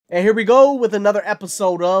And here we go with another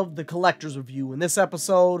episode of the Collector's Review. In this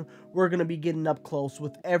episode, we're going to be getting up close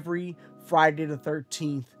with every Friday the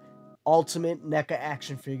 13th Ultimate NECA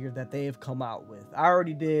action figure that they have come out with. I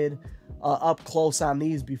already did up close on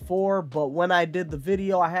these before, but when I did the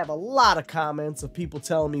video, I have a lot of comments of people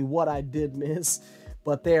telling me what I did miss.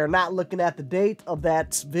 But they are not looking at the date of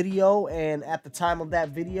that video, and at the time of that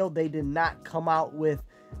video, they did not come out with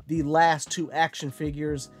the last two action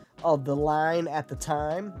figures of the line at the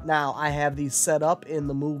time. Now, I have these set up in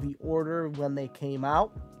the movie order when they came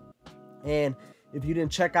out. And if you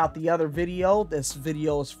didn't check out the other video, this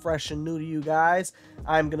video is fresh and new to you guys.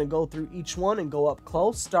 I'm going to go through each one and go up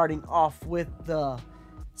close, starting off with the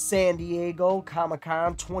San Diego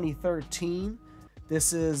Comic-Con 2013.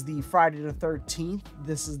 This is the Friday the 13th.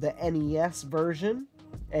 This is the NES version,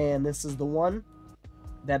 and this is the one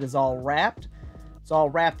that is all wrapped. It's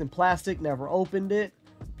all wrapped in plastic, never opened it.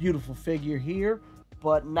 Beautiful figure here,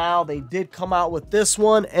 but now they did come out with this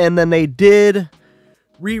one, and then they did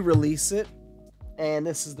re-release it, and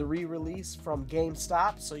this is the re-release from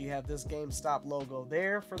GameStop. So you have this GameStop logo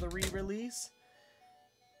there for the re-release.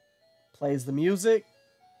 Plays the music.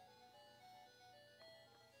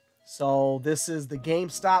 So this is the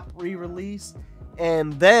GameStop re-release,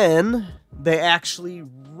 and then they actually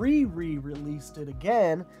re-released it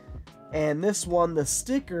again, and this one, the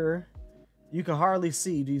sticker, you can hardly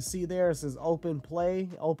see. Do you see there? It says open to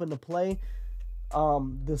play.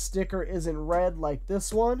 The sticker isn't red like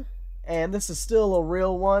this one, and this is still a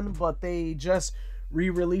real one, but they just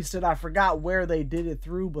re-released it. I forgot where they did it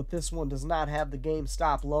through, but this one does not have the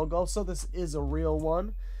GameStop logo, so this is a real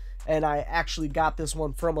one. And I actually got this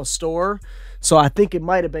one from a store, so I think it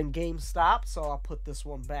might have been GameStop, so I'll put this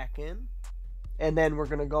one back in. And then we're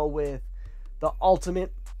going to go with the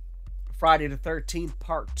Ultimate Friday the 13th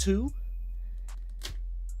Part 2.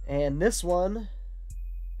 And this one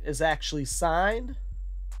is actually signed.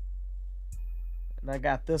 And I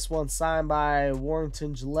got this one signed by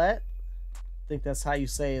Warrington Gillette. I think that's how you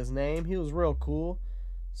say his name. He was real cool.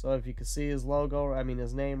 So if you can see his logo, I mean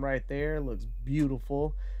his name right there, it looks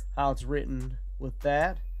beautiful how it's written with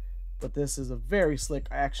that. But this is a very slick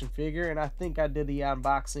action figure, and I think I did the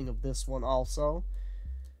unboxing of this one also.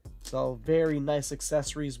 So very nice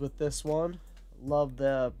accessories with this one. Love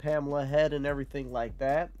the Pamela head and everything like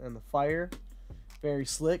that, and the fire. Very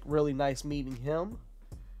slick, really nice meeting him.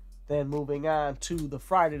 Then moving on to the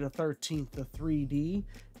Friday the 13th, the 3D.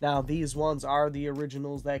 Now these ones are the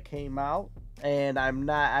originals that came out, and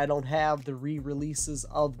I don't have the re-releases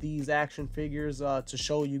of these action figures to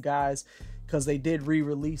show you guys, because they did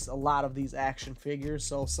re-release a lot of these action figures,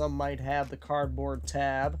 so some might have the cardboard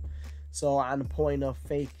tab. So on the point of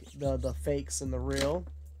the fakes and the real.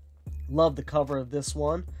 Love the cover of this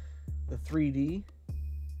one, the 3D,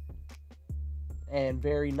 and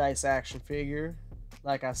very nice action figure.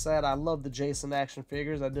 Like I said, I love the Jason action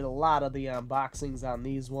figures. I did a lot of the unboxings on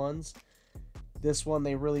these ones. This one,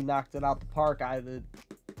 they really knocked it out the park. I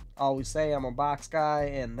always say I'm a box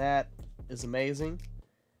guy, and that is amazing.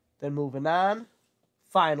 Then moving on,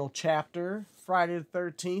 final chapter, Friday the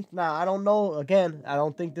 13th. Now, I don't know, again, I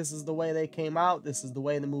don't think this is the way they came out. This is the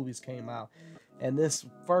way the movies came out. And this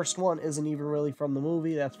first one isn't even really from the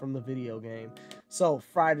movie, that's from the video game. So,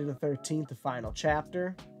 Friday the 13th, the final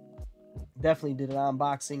chapter. Definitely did an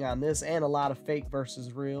unboxing on this, and a lot of fake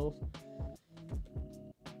versus real.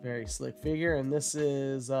 Very slick figure, and this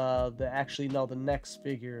is the next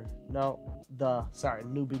figure. No,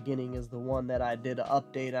 New Beginning is the one that I did an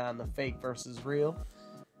update on, the fake versus real.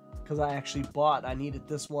 Because I needed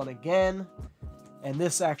this one again. And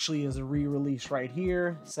this actually is a re-release right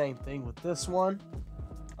here. Same thing with this one.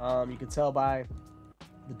 You can tell by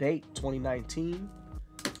the date, 2019.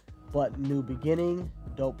 But New Beginning,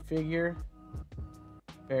 dope figure.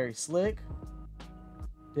 Very slick.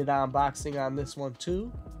 Did unboxing on this one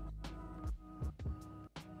too.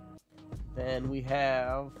 Then we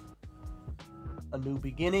have a New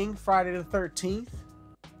Beginning, Friday the 13th.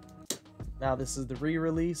 Now this is the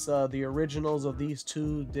re-release. The originals of these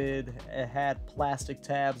two had plastic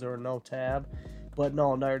tabs or no tab. But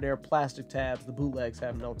no, they're plastic tabs. The bootlegs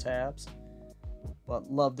have no tabs.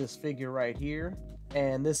 But love this figure right here.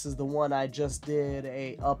 And this is the one I just did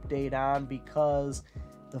a update on, because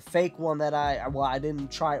the fake one that I didn't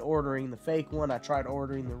try ordering the fake one. I tried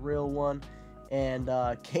ordering the real one, and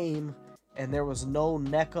came, and there was no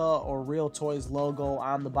NECA or Real Toys logo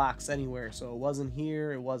on the box anywhere. So it wasn't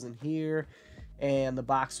here, and the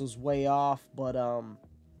box was way off. But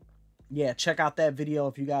yeah, check out that video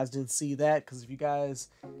if you guys didn't see that, because if you guys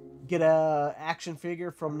get a action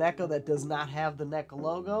figure from NECA that does not have the NECA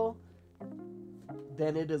logo,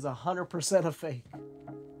 then it is 100% a fake.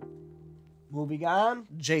 Moving on,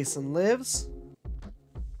 Jason Lives.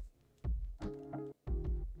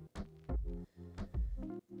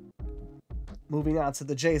 Moving on to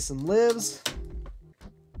the Jason Lives.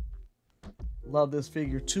 Love this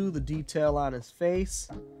figure too. The detail on his face.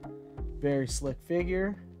 Very slick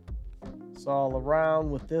figure. It's all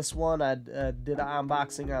around with this one. I did an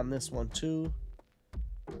unboxing on this one too.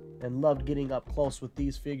 And loved getting up close with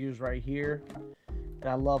these figures right here. And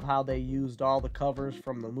I love how they used all the covers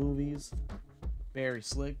from the movies. Very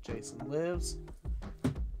slick. Jason Lives.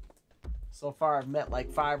 So far I've met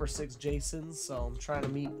like 5 or 6 Jasons, so I'm trying to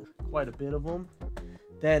meet quite a bit of them.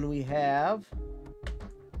 Then we have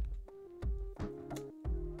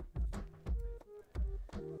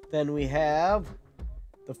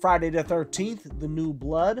the Friday the 13th, The New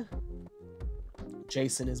Blood.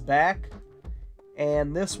 Jason is back.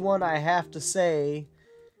 And this one, I have to say,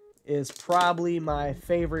 is probably my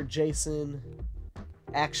favorite Jason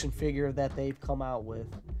action figure that they've come out with.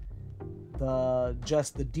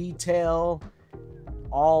 Just the detail,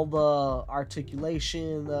 all the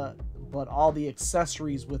articulation, but all the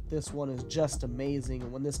accessories with this one is just amazing.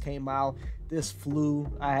 And when this came out, this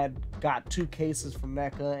flew. I had got 2 cases from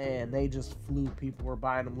NECA and they just flew. People were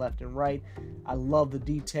buying them left and right. I love the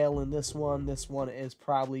detail in this one. This one is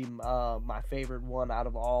probably my favorite one out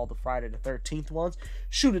of all the Friday the 13th ones.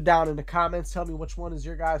 Shoot it down in the comments. Tell me which one is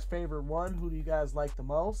your guys' favorite one. Who do you guys like the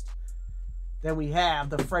most? Then we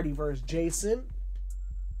have the Freddy vs. Jason.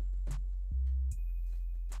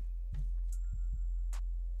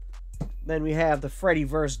 Then we have the Freddy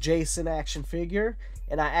vs. Jason action figure.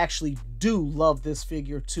 And I actually do love this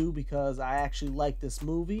figure too because I actually like this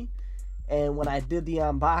movie. And when I did the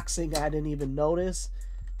unboxing, I didn't even notice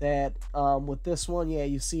that with this one, yeah,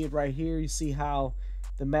 you see it right here. You see how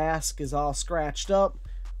the mask is all scratched up.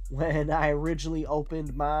 When I originally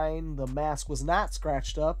opened mine, the mask was not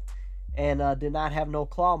scratched up and did not have no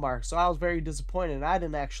claw marks. So I was very disappointed. I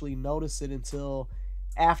didn't actually notice it until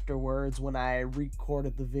afterwards when I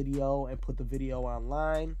recorded the video and put the video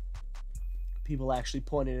online. People actually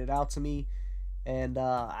pointed it out to me, and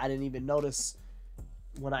I didn't even notice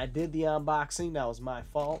when I did the unboxing. That was my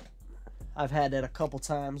fault. I've had that a couple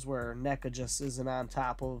times where NECA just isn't on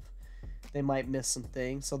top of, they might miss some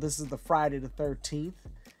things. So this is the Friday the 13th.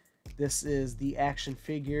 This is the action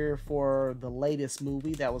figure for the latest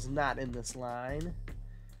movie that was not in this line.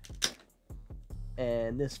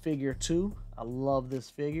 And this figure too, I love this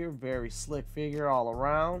figure. Very slick figure all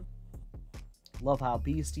around. Love how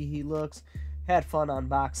beastie he looks. Had fun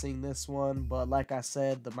unboxing this one, but like I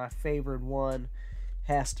said, my favorite one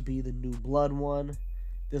has to be the New Blood one.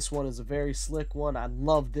 This one is a very slick one. I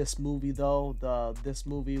love this movie though. This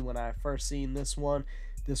movie, when I first seen this one,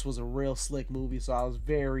 this was a real slick movie, so I was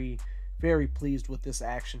very, very pleased with this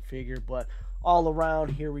action figure. But all around,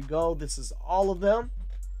 here we go. This is all of them.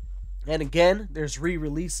 And again, there's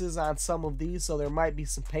re-releases on some of these, so there might be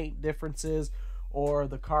some paint differences or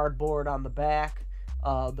the cardboard on the back.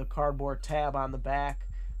 The cardboard tab on the back.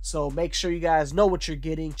 So make sure you guys know what you're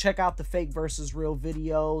getting. Check out the fake versus real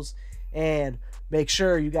videos and make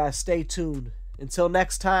sure you guys stay tuned. Until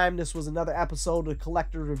next time, this was another episode of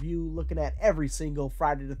Collector Review looking at every single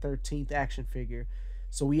Friday the 13th action figure.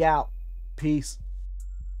 So we out. Peace.